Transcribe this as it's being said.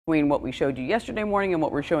between what we showed you yesterday morning and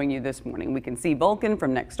what we're showing you this morning. We can see Vulcan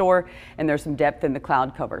from next door, and there's some depth in the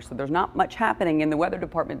cloud cover. So there's not much happening in the weather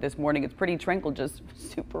department this morning. It's pretty tranquil, just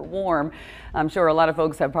super warm. I'm sure a lot of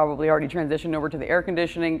folks have probably already transitioned over to the air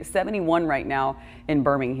conditioning. 71 right now in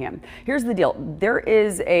Birmingham. Here's the deal. There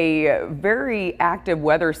is a very active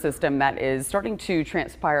weather system that is starting to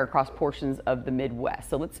transpire across portions of the Midwest.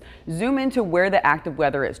 So let's zoom into where the active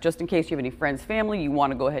weather is, just in case you have any friends, family, you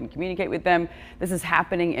want to go ahead and communicate with them. This is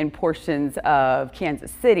happening in portions of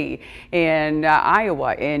Kansas City, in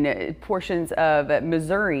Iowa, in portions of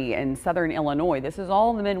Missouri and southern Illinois. This is all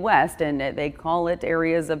in the Midwest, and they call it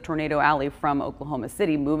areas of Tornado Alley from Oklahoma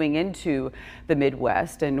City moving into the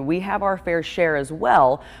Midwest. And we have our fair share as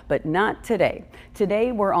well, but not today.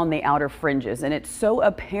 Today we're on the outer fringes, and it's so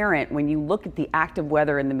apparent when you look at the active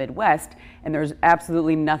weather in the Midwest, and there's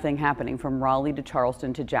absolutely nothing happening from Raleigh to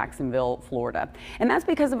Charleston to Jacksonville, Florida. And that's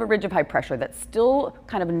because of a ridge of high pressure that's still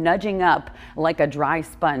kind of nudging up like a dry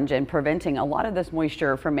sponge and preventing a lot of this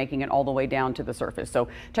moisture from making it all the way down to the surface. So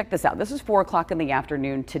check this out. This is 4 o'clock in the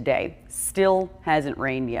afternoon today. Still hasn't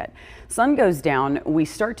rained yet. Sun goes down. We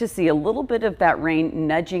start to see a little bit of that rain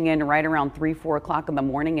nudging in right around 3, 4 o'clock in the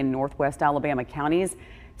morning in northwest Alabama counties.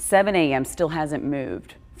 7 a.m. still hasn't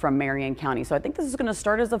moved from Marion County. So I think this is going to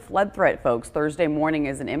start as a flood threat, folks. Thursday morning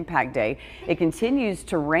is an impact day. It continues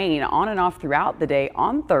to rain on and off throughout the day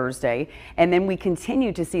on Thursday, and then we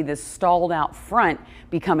continue to see this stalled out front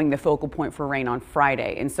becoming the focal point for rain on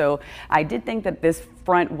Friday. And so I did think that this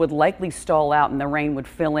front would likely stall out and the rain would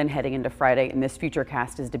fill in heading into Friday, and this future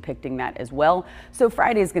cast is depicting that as well. So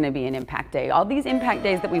Friday is going to be an impact day. All these impact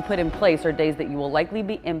days that we put in place are days that you will likely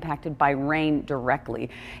be impacted by rain directly.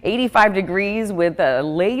 85 degrees with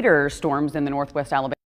later storms in the northwest Alabama.